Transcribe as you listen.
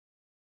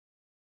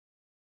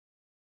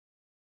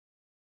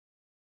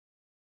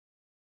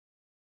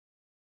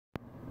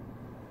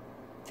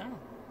Oh.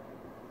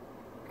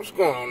 What's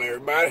going on,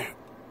 everybody?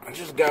 I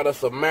just got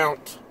us a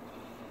mount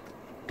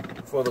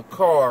for the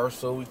car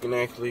so we can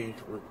actually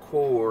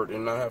record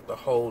and not have to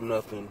hold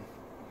nothing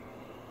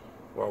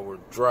while we're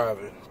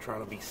driving,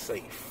 trying to be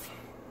safe.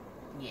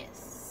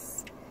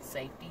 Yes.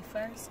 Safety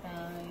first,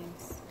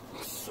 guys.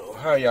 So,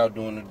 how y'all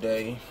doing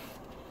today?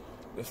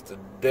 It's the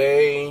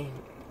day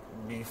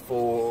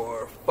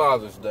before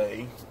Father's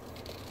Day.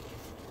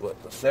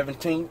 What, the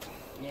 17th?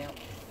 Yep.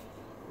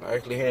 I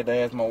actually had to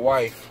ask my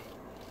wife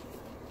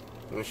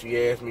when she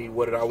asked me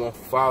what did I want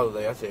for Father's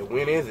Day. I said,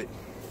 when is it?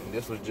 And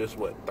this was just,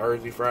 what,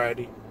 Thursday,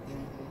 Friday?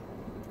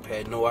 Mm-hmm.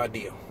 Had no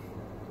idea.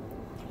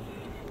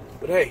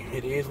 But hey,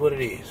 it is what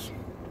it is.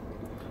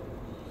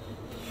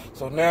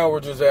 So now we're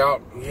just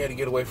out. We had to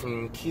get away from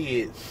them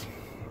kids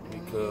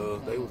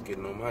because they was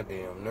getting on my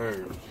damn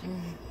nerves.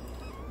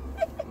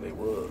 They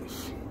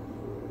was.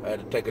 I had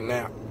to take a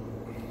nap.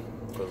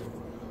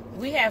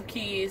 We have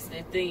kids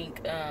that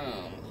think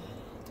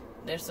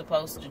they're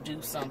supposed to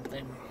do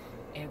something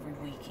every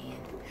weekend.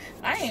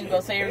 I ain't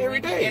gonna say every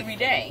weekend, every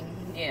day.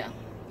 Yeah.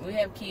 We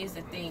have kids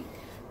that think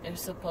they're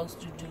supposed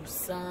to do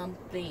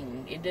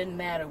something. It doesn't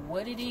matter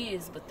what it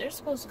is, but they're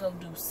supposed to go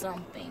do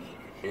something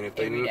every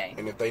day.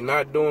 And if they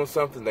not doing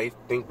something, they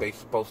think they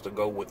supposed to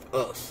go with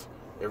us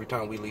every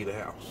time we leave the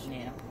house.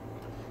 Yeah.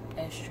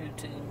 That's true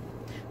too.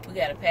 We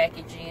got a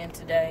package in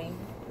today.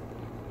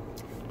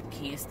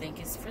 Kids think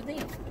it's for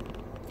them.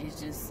 It's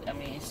just,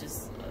 it's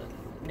just a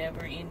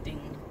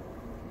never-ending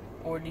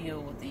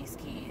ordeal with these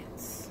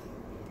kids.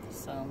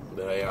 So.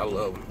 But hey, I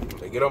love them.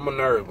 They get on my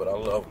nerves, but I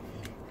love them.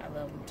 I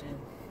love them too.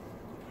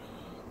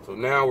 So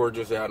now we're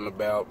just out and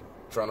about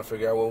trying to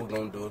figure out what we're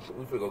gonna do.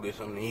 We could go get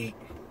something to eat.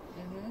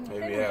 Mm-hmm.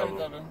 Maybe we're gonna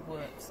go to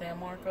what? San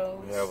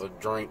Marcos. Have a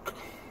drink.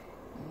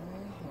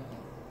 Mm-hmm.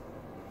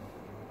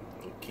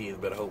 The kids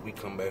better hope we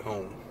come back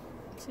home.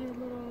 See a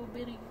little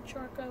bitty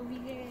charco he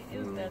had? It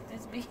was about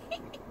this big.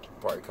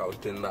 Probably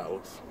cost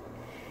 $10.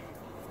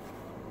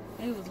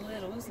 It was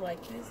little. It was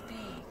like this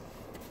big.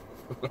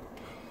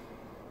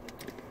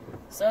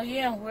 So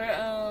yeah,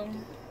 we're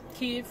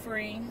kid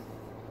free.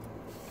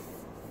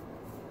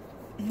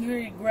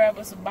 We're gonna grab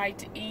us a bite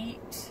to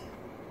eat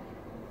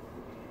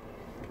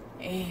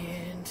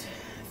and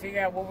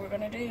figure out what we're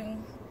gonna do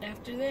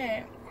after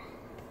that.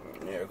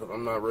 Yeah, because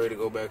I'm not ready to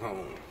go back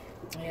home.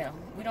 Yeah,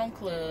 we don't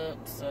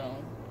club, so.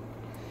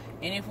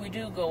 And if we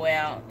do go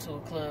out to a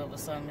club or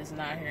something, it's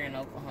not here in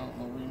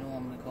Oklahoma. We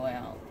normally go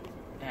out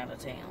of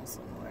town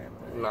somewhere.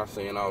 But I'm not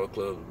saying all the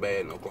clubs are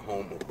bad in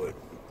Oklahoma, but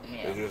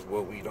yeah. it's just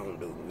what we don't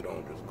do. We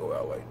don't just go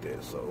out like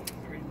that, so.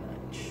 Pretty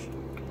much.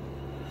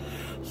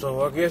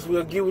 So I guess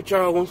we'll get with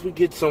y'all once we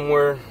get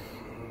somewhere.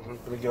 I'm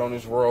gonna get on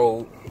this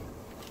road.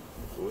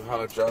 We'll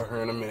holler at y'all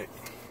here in a minute.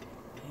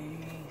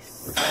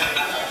 Peace.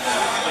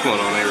 What's going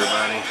on,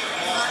 everybody?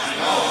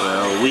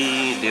 Well,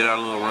 we did our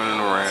little running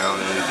around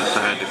and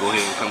decided to go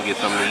ahead and come get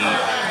something to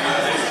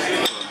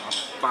eat for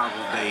my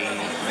Father's Day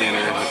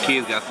dinner. The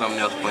kids got something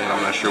else planned.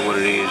 I'm not sure what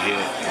it is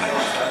yet.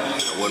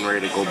 I wasn't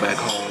ready to go back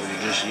home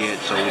just yet,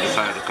 so we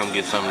decided to come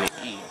get something to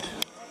eat.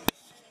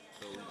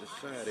 So we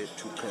decided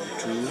to come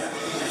to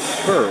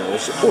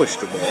Pearl's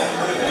Oyster Bar.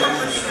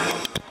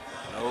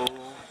 No,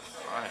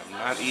 I am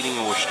not eating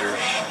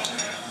oysters,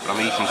 but I'm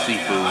eating some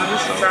seafood. You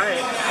should try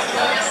it.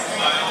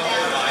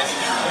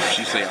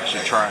 She said I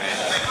should try it.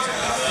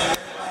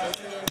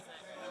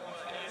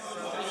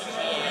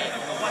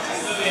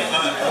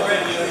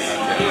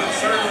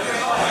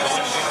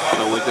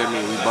 So what that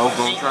mean? We both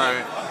gonna try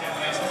it?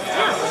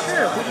 Yeah,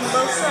 sure. We can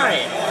both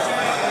try it.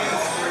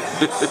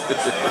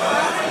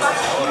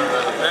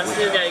 I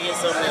still gotta get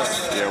something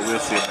else. Yeah, we'll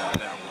see about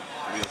that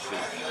one. We'll see.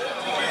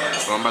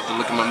 So I'm about to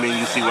look at my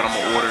menu, see what I'm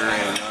gonna order,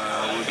 and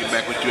we'll get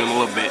back with you in a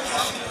little bit.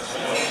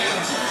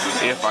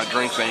 If our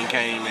drinks ain't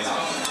came and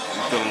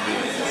I'm feeling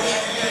good.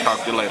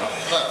 Talk to you later.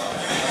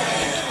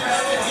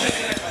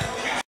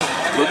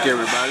 Look,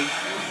 everybody.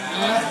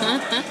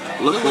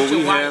 Look what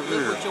we have here.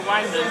 Look what your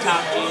wife done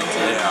talked to you too.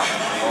 Yeah, I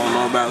don't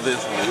know about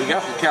this one. We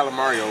got some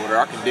calamari over there.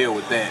 I can deal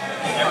with that.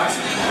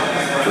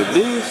 But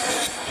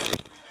this,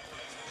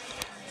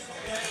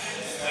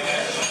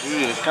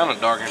 it's kind of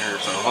dark in here,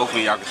 so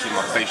hopefully y'all can see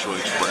my facial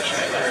expression.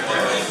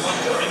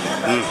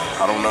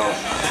 I don't know.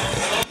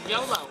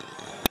 YOLO.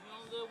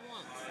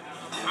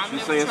 She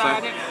says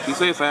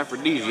it's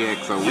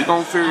aphrodisiac, so we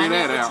gonna figure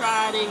that out.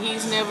 I never tried it.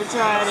 He's never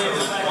tried it.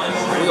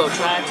 We gonna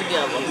try it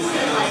together.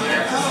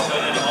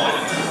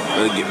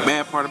 The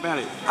bad part about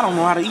it, I don't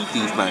know how to eat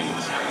these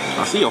things.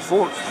 I see a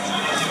fork.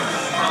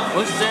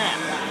 What's that?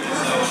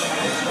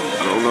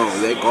 I don't know.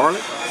 Is that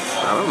garlic?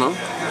 I don't know.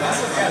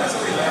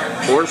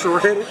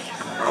 Horseradish?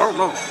 I don't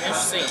know.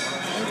 Let's see.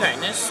 Okay,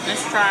 let's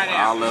try it out.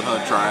 I'll let her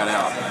try it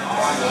out.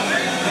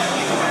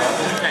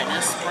 Okay,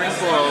 let's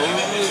sprinkle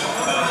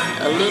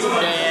a little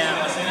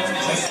dab of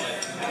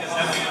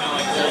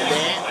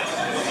that.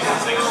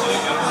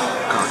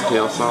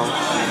 Cocktail sauce.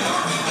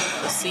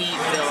 The seed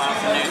fell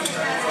off in there.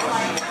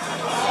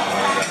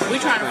 We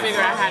trying to figure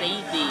out how to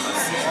eat these.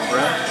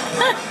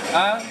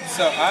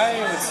 So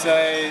I would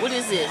say... What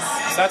is this?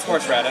 So that's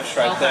horseradish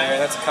right there.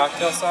 That's a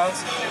cocktail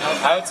sauce.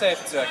 I would say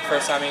if it's like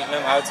first time eating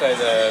them, I would say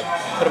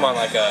put them on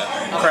like a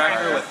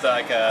cracker with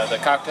like the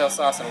cocktail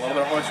sauce and a little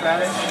bit of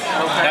horseradish.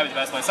 Okay. That'd be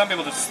the best way. Some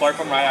people just slurp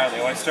them right out of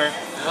the oyster.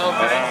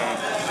 Okay.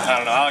 I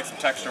don't know. I like some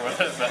texture with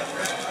it, but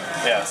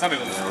yeah, some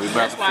people just.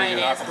 That's why I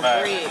asked for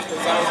bread,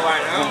 because I was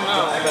like, I don't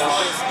know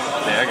about this.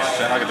 Yeah, I got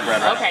you. I'll get the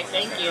bread right. Okay,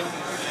 thank you.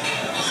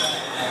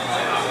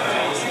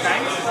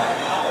 Okay.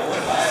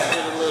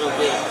 Put a little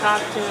bit of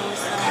cocktail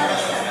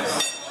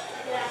sauce.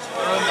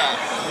 Roll back.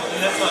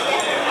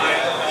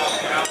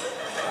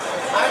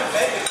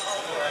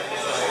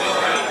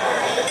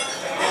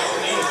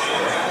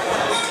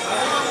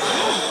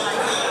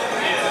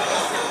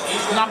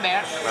 Not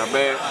bad. Not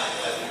bad.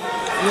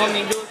 You want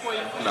me to do it for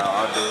you? No,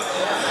 I'll do it.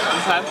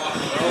 Okay.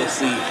 Let's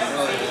see.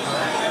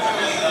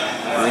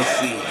 Let's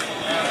see.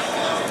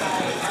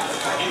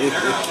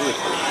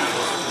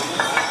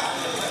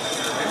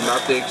 I'm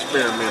not the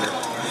experimenter.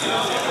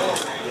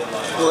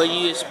 Well,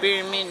 you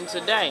experimenting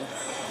today.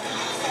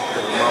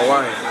 With my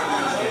wife.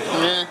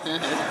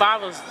 It's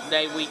Father's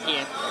Day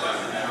weekend.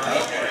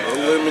 A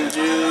lemon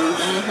juice.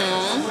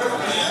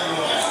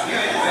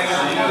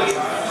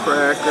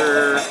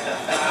 Cracker.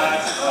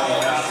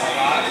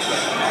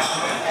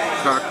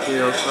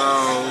 Cocktail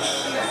sauce.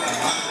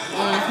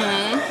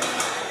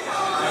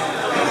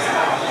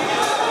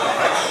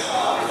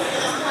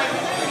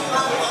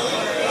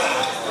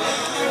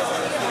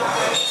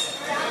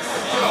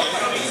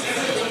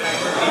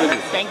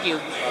 Thank you.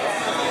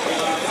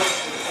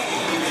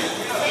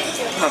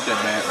 Not that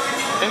bad.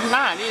 It's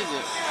not, is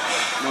it?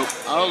 Nope.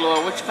 Oh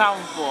Lord, what you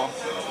calling for?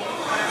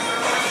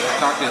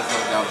 Cocktail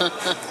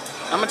sauce.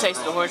 I'm gonna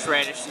taste the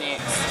horseradish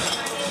next.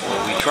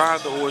 Well, we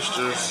tried the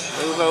oysters.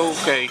 It was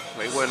okay.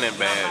 They wasn't that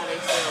bad.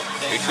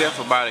 Except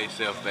for by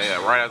themselves. They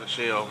right out the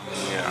shell.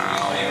 Yeah, I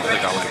don't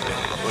think I like that.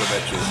 What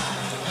about you?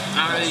 I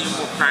really need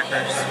more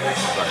crackers.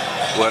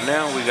 Well,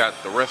 now we got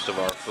the rest of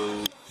our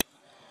food.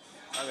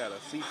 I got a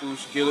seafood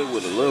skillet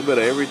with a little bit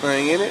of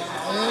everything in it.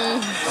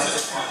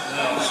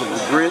 Some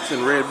grits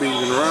and red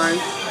beans and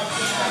rice.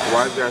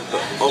 Wife got the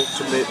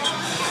ultimate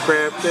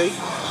crab cake.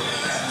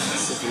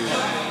 Some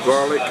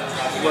garlic.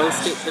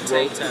 Roasted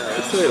potatoes.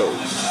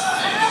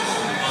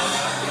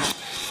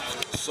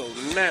 So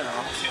now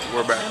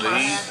we're about to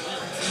eat.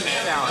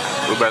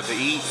 We're about to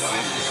eat,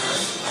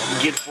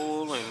 get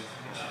full, and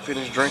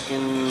finish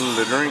drinking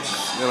the drinks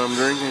that I'm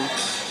drinking.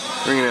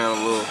 Drinking out a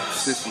little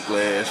sissy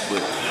glass,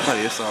 but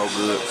hey, it's all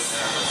good.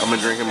 I've been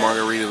drinking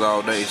margaritas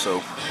all day,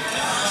 so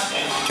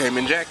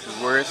Cayman Jacks is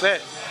where it's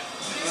at.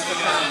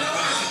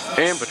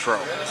 And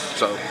Patron.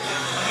 So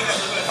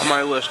I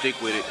might as well stick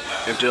with it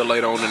until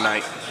later on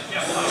tonight.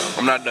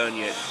 I'm not done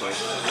yet, so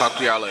talk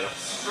to y'all later.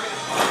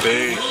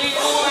 Peace.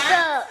 What's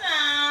up?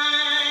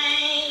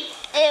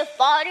 If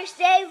Father's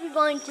Day, we're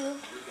going to.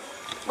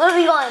 Where are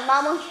we going,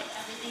 Mama?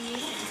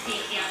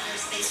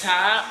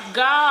 Top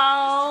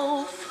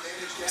golf.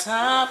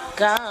 Top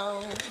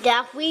golf.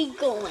 That we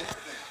going.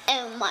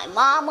 In my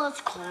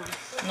mama's car.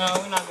 No,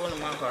 we're not going to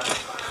my car.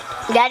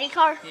 Daddy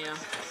car? Yeah.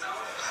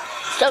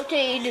 So to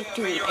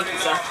YouTube.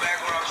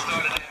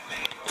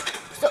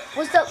 So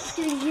what's up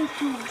to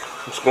YouTube?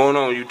 What's going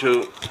on,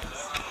 YouTube?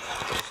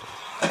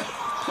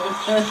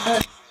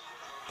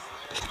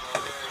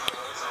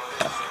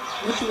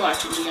 What you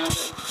watching,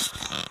 Beyonce?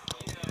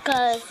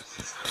 Because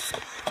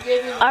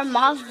our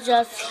mom's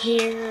just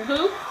here.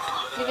 Who?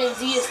 Giving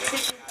Zia's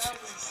ticket.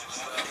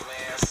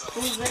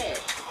 Who's that?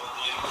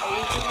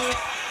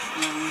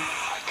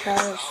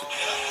 Because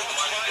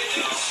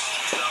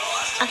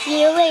I'll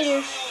see you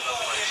later.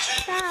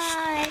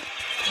 Bye.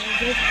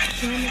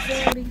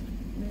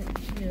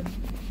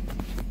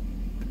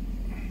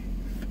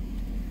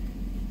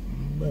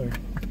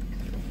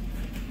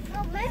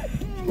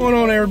 What's going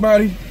on,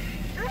 everybody?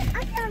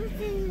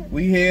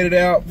 We headed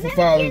out for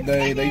Father's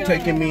Day. They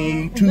taking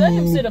me Let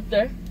him sit to up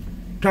there.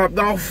 Top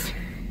Golf.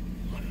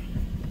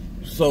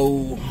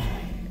 So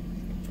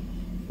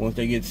once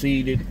they get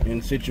seated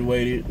and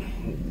situated,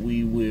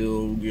 we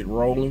will get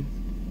rolling.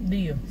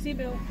 Deal.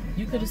 Seatbelt.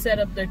 You could have sat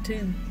up there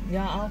too.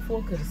 Y'all all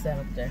four could have sat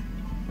up there.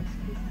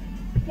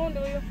 Come on,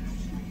 Delia.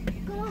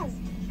 Go on.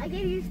 I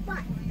gave you a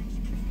spot.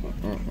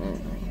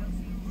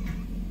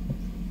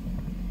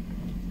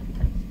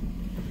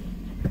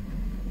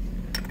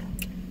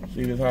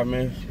 See this hot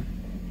mess?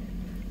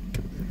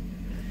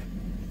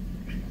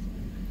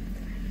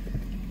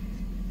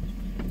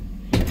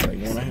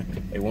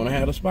 They wanna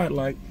have the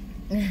spotlight.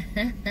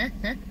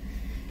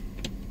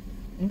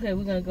 Okay,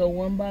 we're gonna go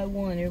one by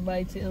one.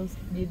 Everybody tells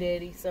your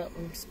daddy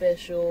something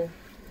special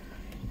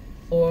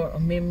or a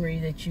memory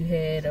that you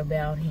had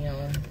about him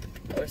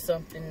or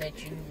something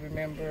that you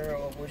remember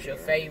or was your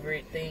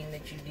favorite thing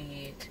that you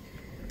did,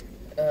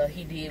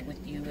 he did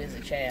with you as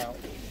a child.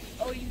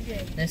 Oh, you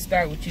did. Let's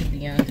start with you,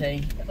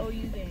 Deontay. Oh,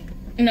 you did.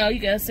 No, you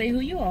gotta say who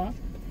you are.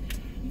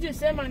 You just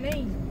said my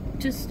name.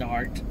 Just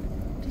start.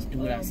 Just do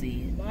what I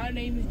said. My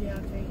name is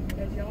Deontay,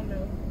 as y'all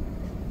know.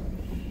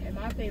 And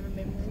my favorite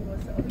memory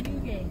was the OU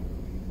game.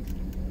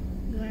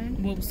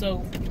 What was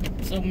so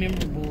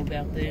memorable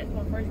about that?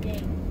 My first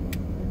game.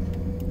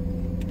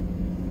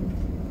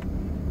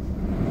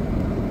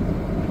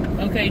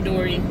 Okay,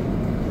 Dorian.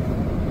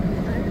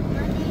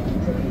 My name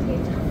is Dorian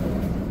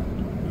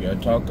Gaetano. You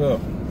gotta talk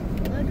up.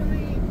 Hello,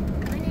 Dorian.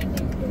 My name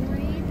is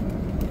Dorian.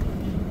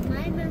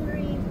 My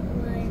memory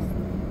was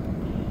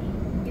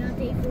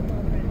Deontay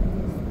football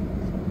practice.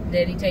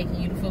 Daddy taking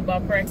you to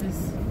football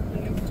practice?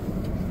 Yes.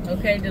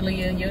 Okay,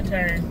 Delia, your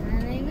turn.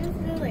 My name is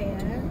Delia,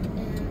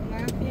 and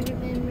my favorite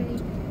memory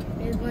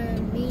is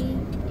when me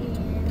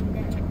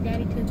and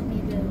Daddy took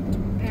me to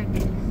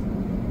practice.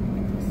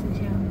 It's a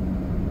child.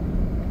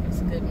 It's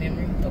a good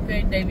memory.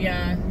 Okay,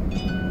 Davion.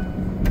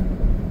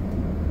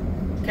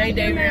 Okay,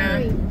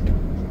 Davion.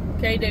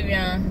 Okay,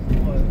 Davion.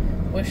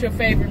 What's your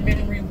favorite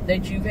memory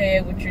that you've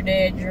had with your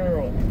dad,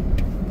 Gerald?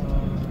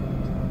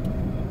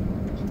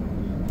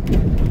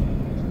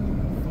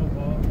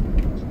 Football.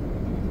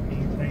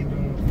 Anything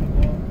doing with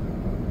football.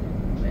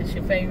 That's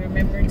your favorite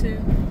memory too?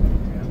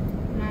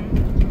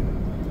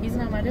 Mama. He's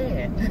not my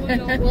dad.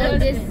 Well,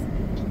 this.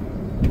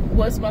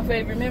 What's my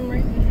favorite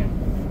memory?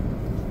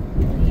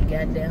 When he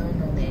got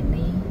down on that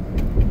knee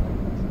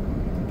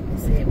and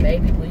said,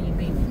 "Baby, will you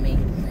be with me?"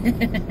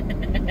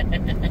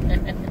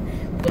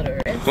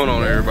 What's going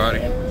on, everybody?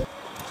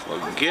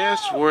 Well,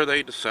 guess where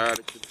they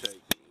decided to take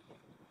me?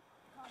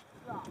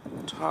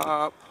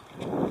 Top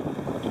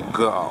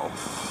Golf.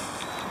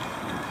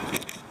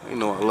 You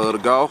know I love the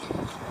golf.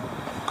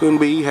 Couldn't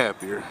be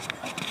happier.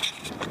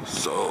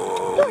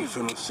 So we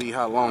finna see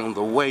how long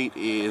the wait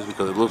is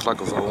because it looks like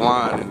there's a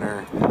line in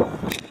there.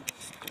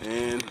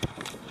 And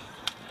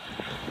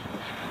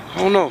I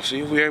don't know, see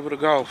if we're able to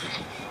golf.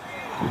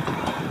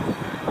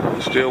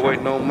 Still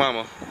waiting on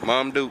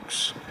Mom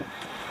Dukes.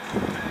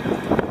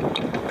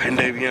 And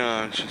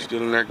Davion, she's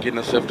still in there getting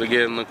herself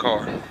together in the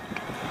car.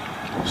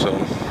 So,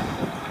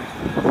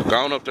 go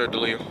on up there,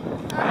 Delia.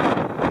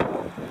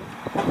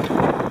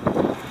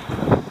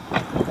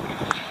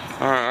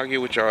 Alright, I'll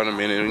get with y'all in a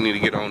minute. We need to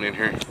get on in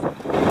here.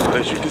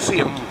 As you can see,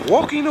 I'm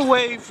walking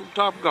away from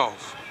Top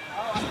Golf.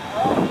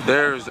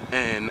 There's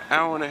an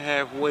hour and a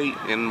half wait,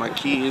 and my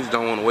kids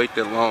don't want to wait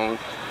that long.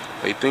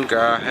 They think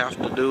I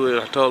have to do it.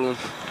 I told them,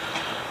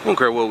 I don't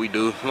care what we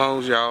do, as long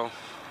as y'all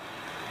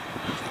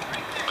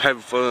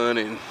having fun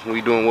and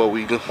we doing what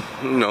we do,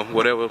 you know,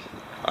 whatever,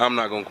 I'm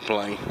not gonna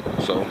complain.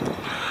 So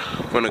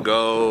I'm gonna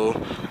go.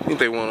 I think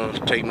they want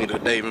to take me to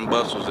Dave and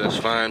Buster's. That's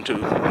fine too.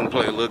 We can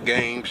play a little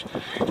games,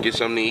 get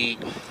something to eat.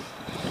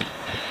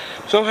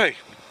 So hey,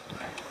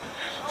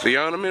 see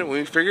y'all in a minute when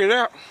we figure it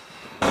out.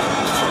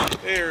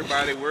 Hey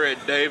everybody, we're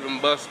at Dave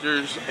and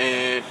Buster's,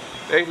 and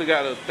they actually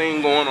got a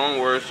thing going on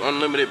where it's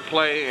unlimited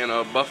play and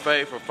a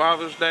buffet for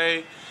Father's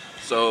Day.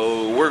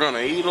 So we're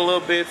gonna eat a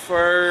little bit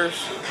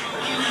first,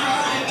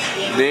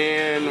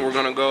 then we're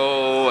gonna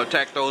go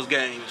attack those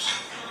games.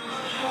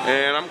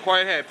 And I'm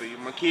quite happy.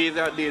 My kids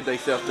outdid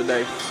themselves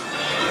today.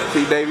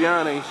 See,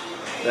 Davion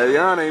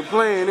ain't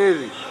playing,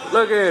 is he?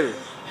 Look at it.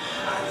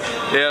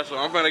 Yeah, so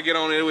I'm gonna get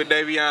on it with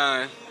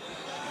Davion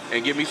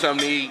and get me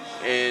something to eat,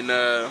 and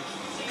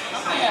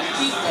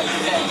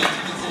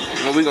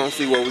we're gonna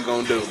see what we're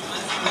gonna do.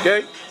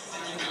 Okay?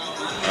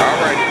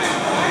 Alright.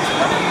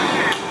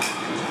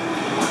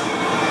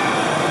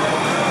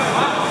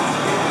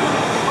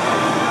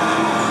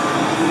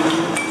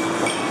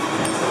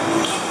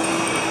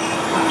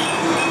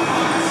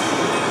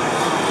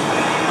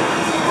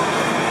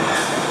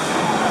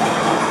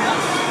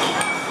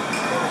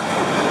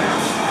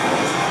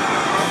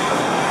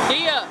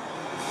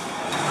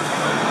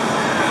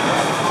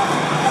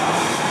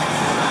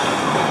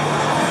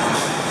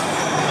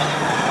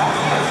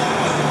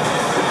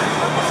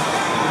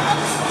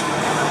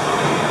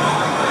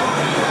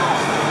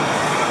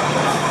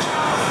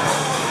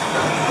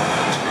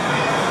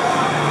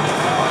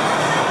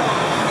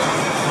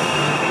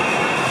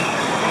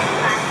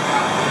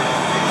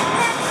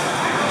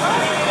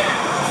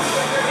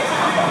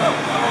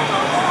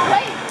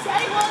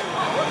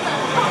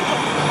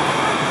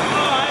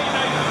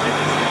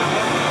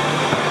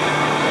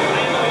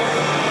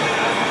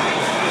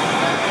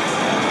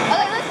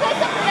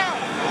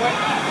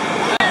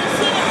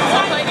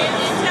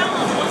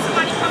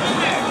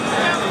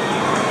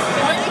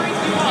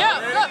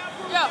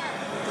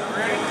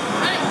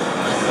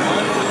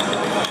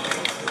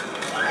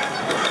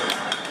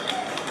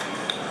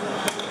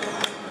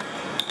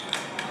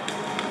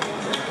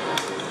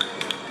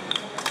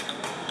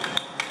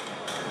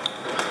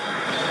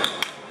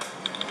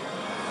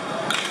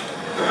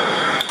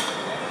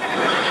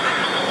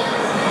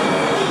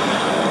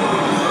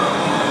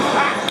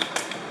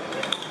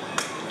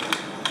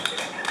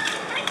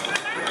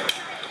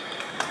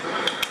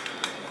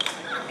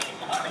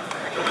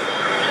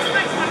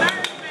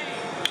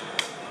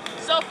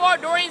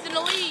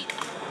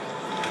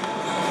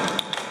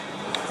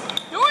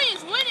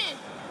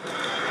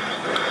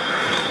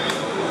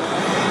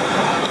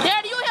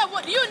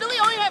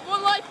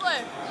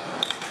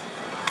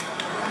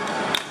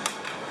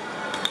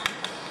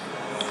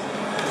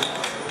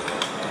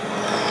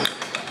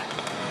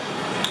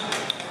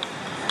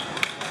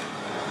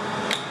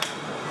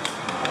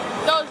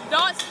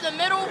 the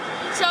middle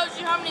shows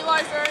you how many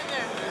lights are in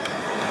there.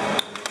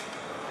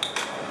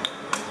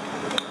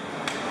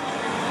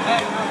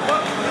 Hey,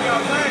 what do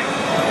y'all think?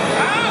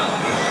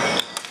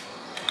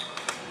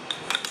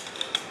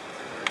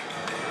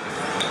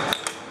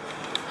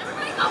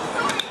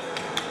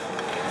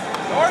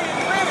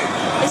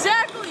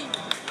 Exactly.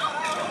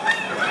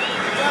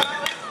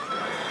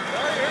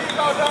 Here you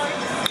go, Donnie.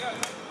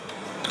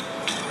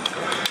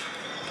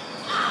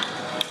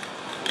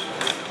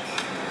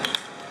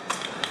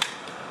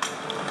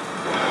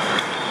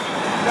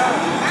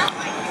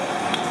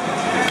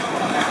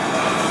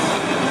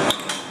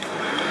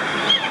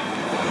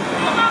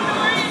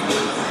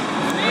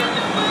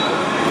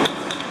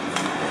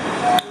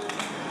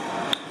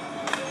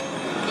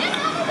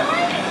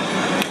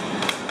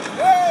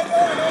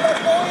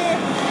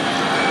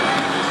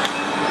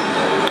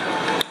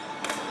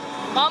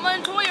 Mama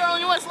and Toy are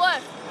only what's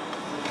left.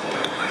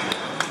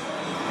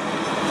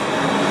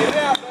 Get it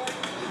out, Donnie.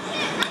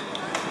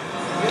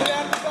 Get it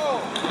out the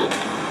goal.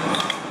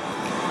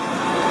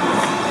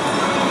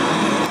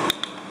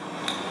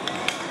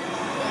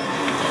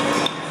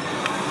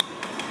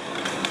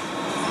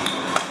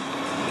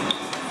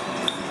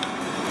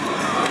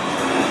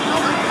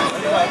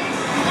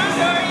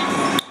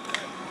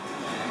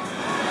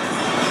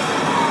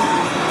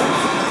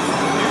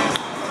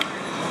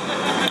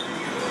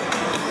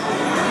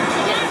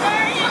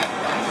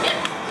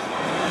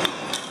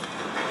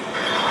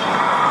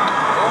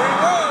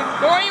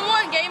 Dorian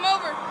won. Game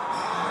over.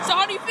 So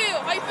how do you feel?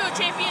 How you feel,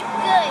 champion? Good.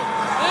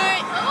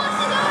 Good. I want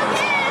to go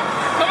again.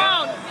 Come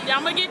on.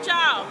 I'm gonna get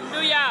y'all.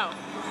 Do y'all.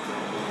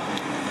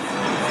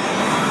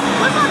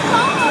 What's my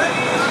card?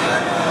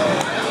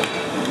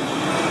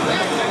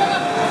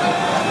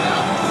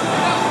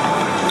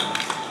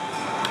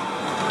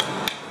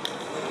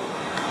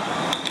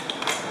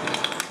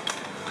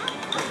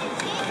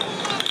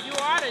 You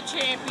are the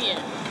champion.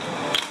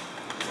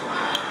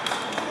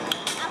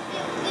 I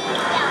feel good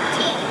about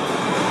it.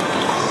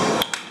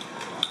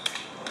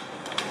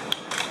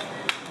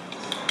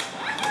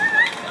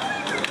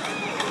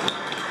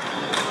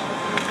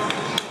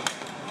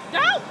 Go.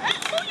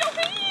 Pull your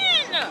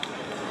hand.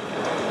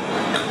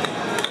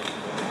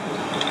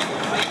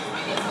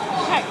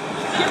 Hey,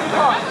 give me the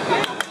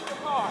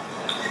card.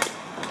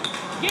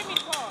 Give me the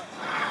card.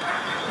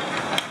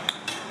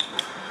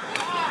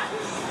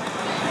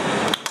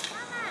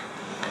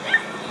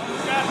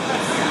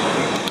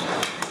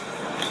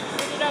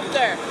 Put it up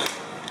there.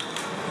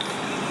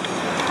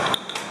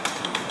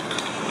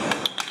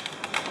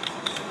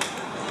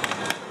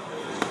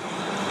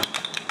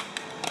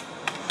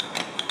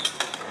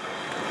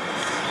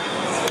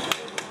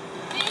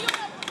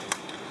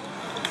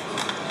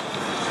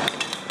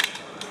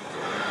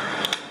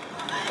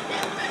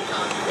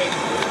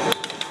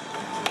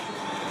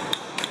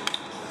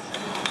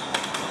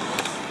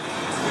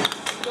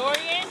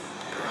 Dorian?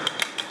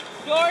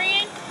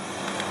 Dorian?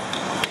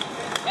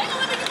 Hang on,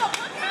 let me get my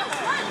one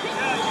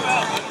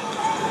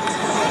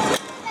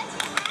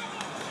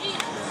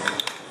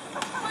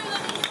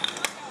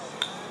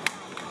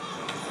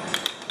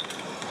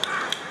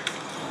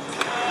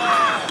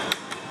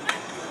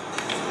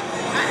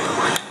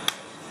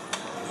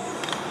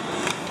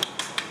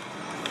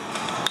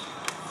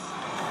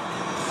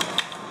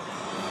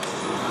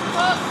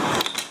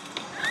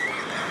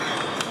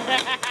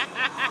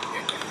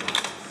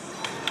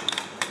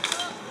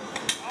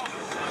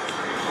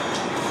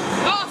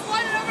Oh,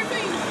 slide it over to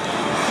you.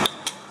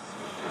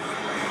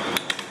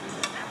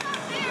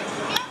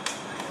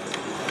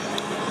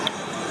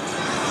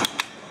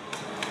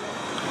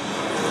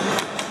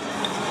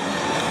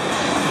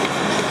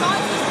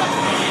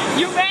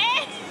 You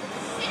mad?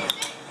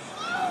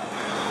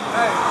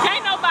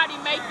 Can't nobody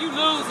make you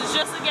lose. It's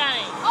just a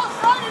game. Oh,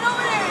 slide it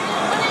over there.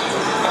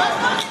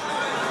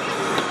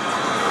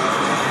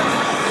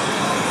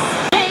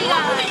 Hey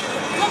guys.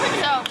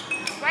 So,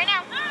 right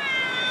now,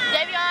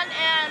 Davion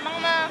and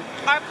Mama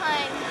are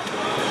playing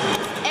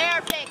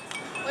air fix,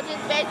 which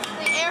is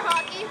basically air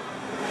hockey.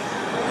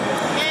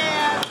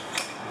 And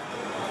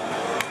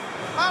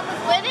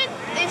Mama's winning,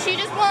 and she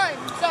just won.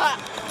 So,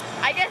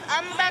 I guess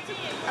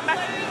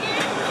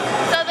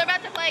so they're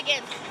about to play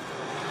again.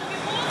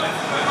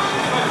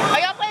 Are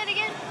y'all playing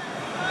again?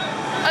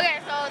 Okay,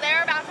 so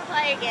they're about to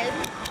play again.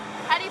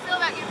 How do you feel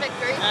about your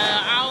victory?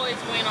 I always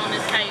win on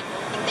this table.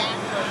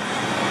 Exactly.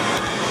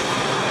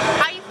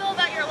 How do you feel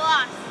about your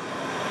loss?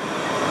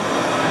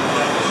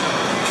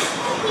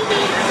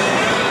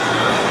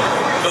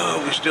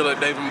 We're still at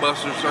Dave &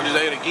 Buster's Sunday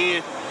night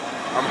again.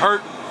 I'm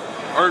hurt.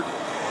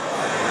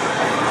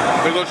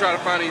 We're gonna try to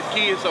find these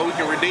kids so we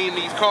can redeem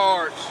these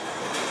cards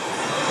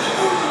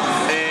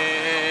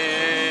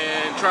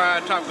and try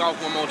Top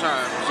Golf one more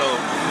time. So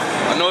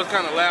I know it's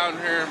kind of loud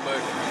in here,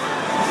 but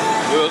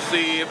we'll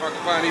see if I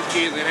can find these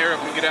kids and hurry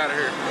up and get out of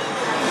here.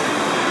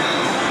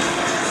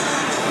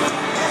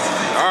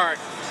 All right.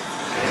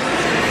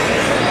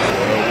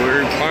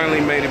 Well, we finally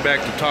made it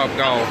back to Top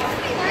Golf.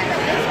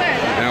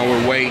 Now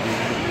we're waiting.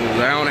 It was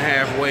an hour and a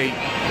half wait.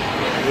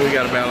 We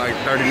got about like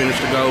 30 minutes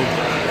to go.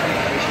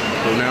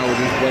 So now we're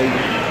just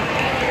waiting.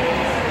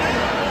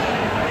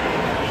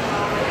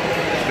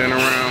 Stand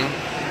around,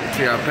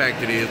 see how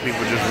packed it is.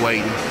 People just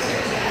waiting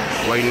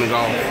to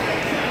golf.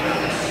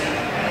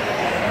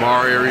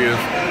 Bar area is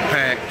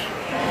packed.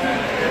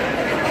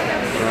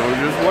 So I'm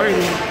just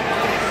waiting.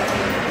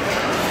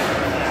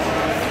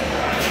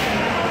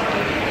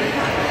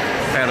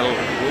 Had a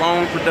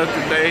long,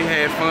 productive day.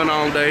 Had fun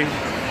all day.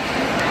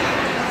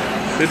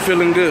 Been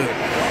feeling good.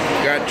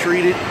 Got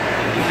treated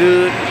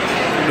good.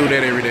 Do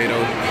that every day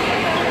though.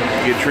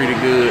 Get treated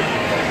good.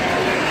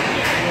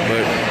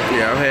 But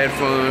yeah, I've had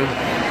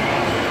fun.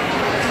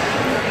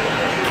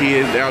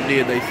 Kids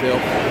outdid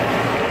themselves.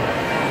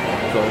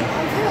 So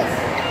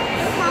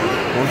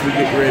once we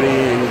get ready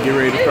and get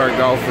ready to start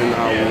golfing,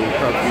 I will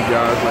talk to you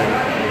guys later.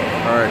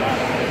 All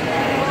right.